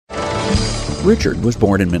Richard was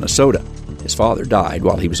born in Minnesota. His father died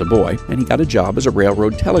while he was a boy, and he got a job as a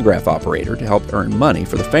railroad telegraph operator to help earn money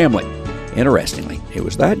for the family. Interestingly, it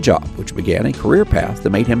was that job which began a career path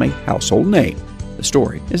that made him a household name. The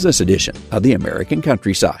story is this edition of The American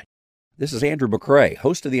Countryside. This is Andrew McCrae,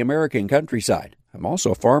 host of The American Countryside. I'm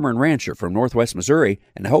also a farmer and rancher from Northwest Missouri,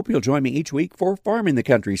 and I hope you'll join me each week for Farming the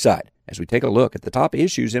Countryside, as we take a look at the top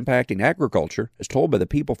issues impacting agriculture as told by the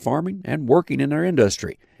people farming and working in our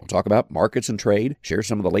industry. We'll talk about markets and trade, share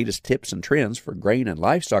some of the latest tips and trends for grain and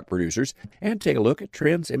livestock producers, and take a look at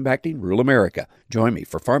trends impacting rural America. Join me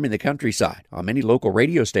for Farming the Countryside on many local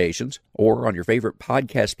radio stations or on your favorite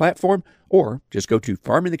podcast platform, or just go to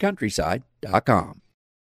farmingthecountryside.com.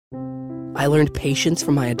 I learned patience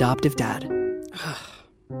from my adoptive dad.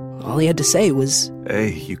 All he had to say was,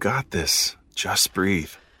 "Hey, you got this. Just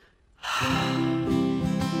breathe."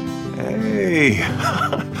 Hey,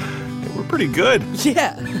 we're pretty good.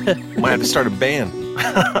 yeah. Might have to start a band.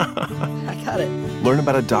 I got it. Learn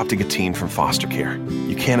about adopting a teen from foster care.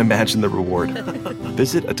 You can't imagine the reward.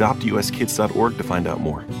 Visit adoptuskids.org to find out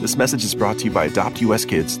more. This message is brought to you by Adopt US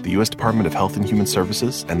Kids, the U.S. Department of Health and Human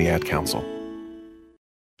Services, and the Ad Council.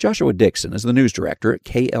 Joshua Dixon is the news director at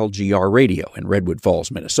KLGR Radio in Redwood Falls,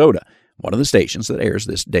 Minnesota, one of the stations that airs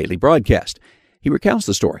this daily broadcast. He recounts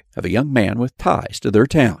the story of a young man with ties to their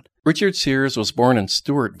town. Richard Sears was born in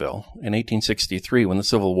Stewartville in 1863 when the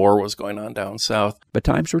Civil War was going on down south. But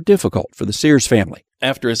times were difficult for the Sears family.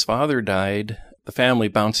 After his father died, the family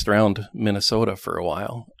bounced around Minnesota for a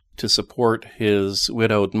while to support his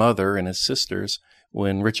widowed mother and his sisters.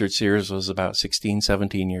 When Richard Sears was about 16,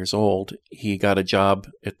 17 years old, he got a job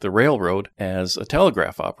at the railroad as a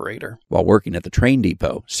telegraph operator. While working at the train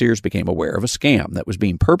depot, Sears became aware of a scam that was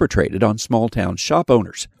being perpetrated on small-town shop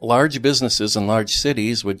owners. Large businesses in large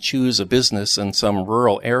cities would choose a business in some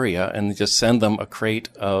rural area and just send them a crate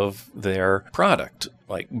of their product,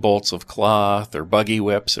 like bolts of cloth or buggy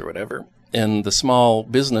whips or whatever. And the small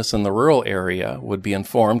business in the rural area would be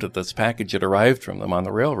informed that this package had arrived from them on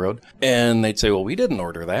the railroad, and they'd say, well, we didn't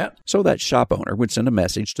order that. So that shop owner would send a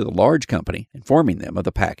message to the large company informing them of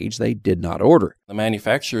the package they did not order. The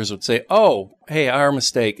manufacturers would say, oh, hey, our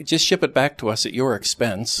mistake. Just ship it back to us at your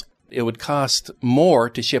expense. It would cost more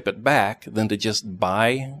to ship it back than to just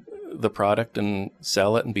buy the product and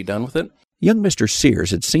sell it and be done with it. Young Mr.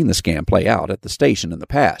 Sears had seen the scam play out at the station in the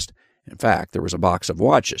past. In fact, there was a box of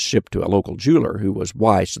watches shipped to a local jeweler who was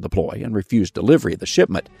wise to the ploy and refused delivery of the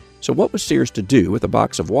shipment. So what was Sears to do with a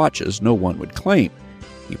box of watches no one would claim?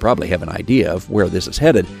 You probably have an idea of where this is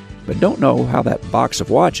headed, but don't know how that box of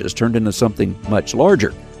watches turned into something much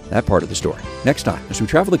larger. That part of the story next time as we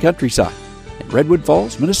travel the countryside in Redwood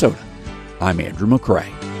Falls, Minnesota. I'm Andrew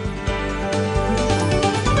McCrae.